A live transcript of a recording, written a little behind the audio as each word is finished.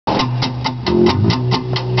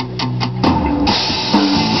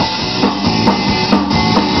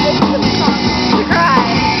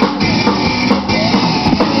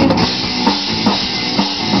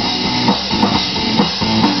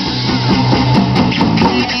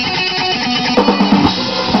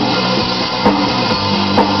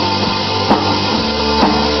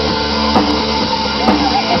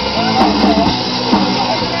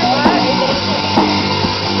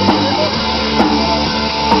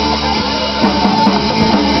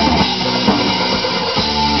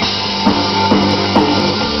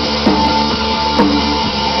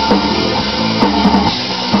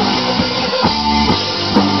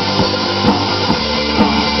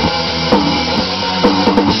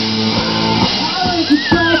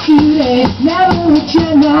Never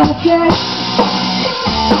return again.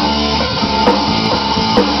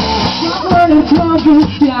 Not running from the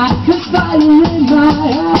sky, 'cause fire in my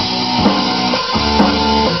eyes.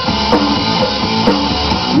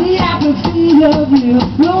 The apathy of you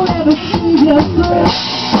will never see your through.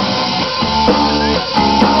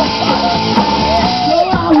 So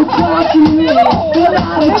I will talk to you, but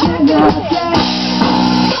not again.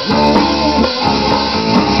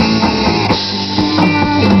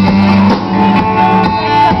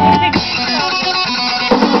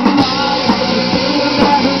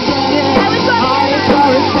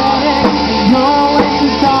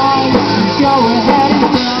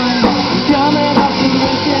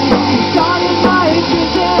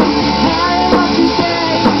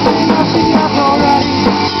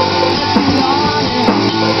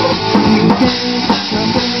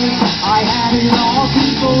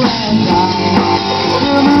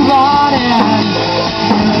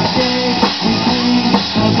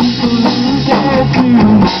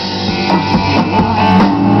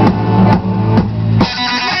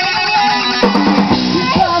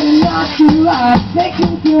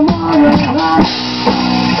 Making tomorrow right.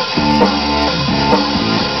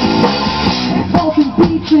 Broken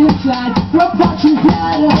beach inside, from watching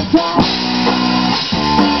blood attack.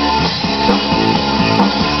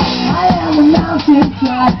 I am a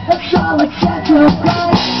mountainside, a solid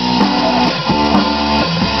sacrifice.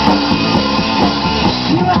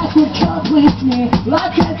 You ask what completes me,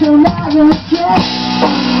 like I don't have a chance.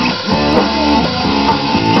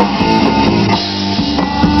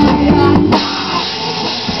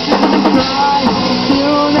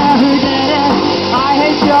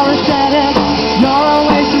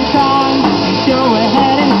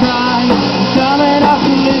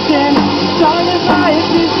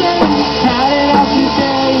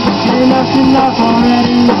 Enough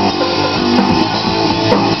already.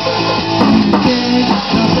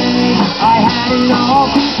 I had it all,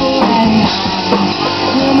 people, and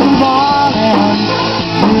we'll move on and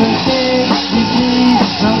we'll say we please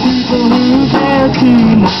some people who dare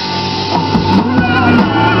to.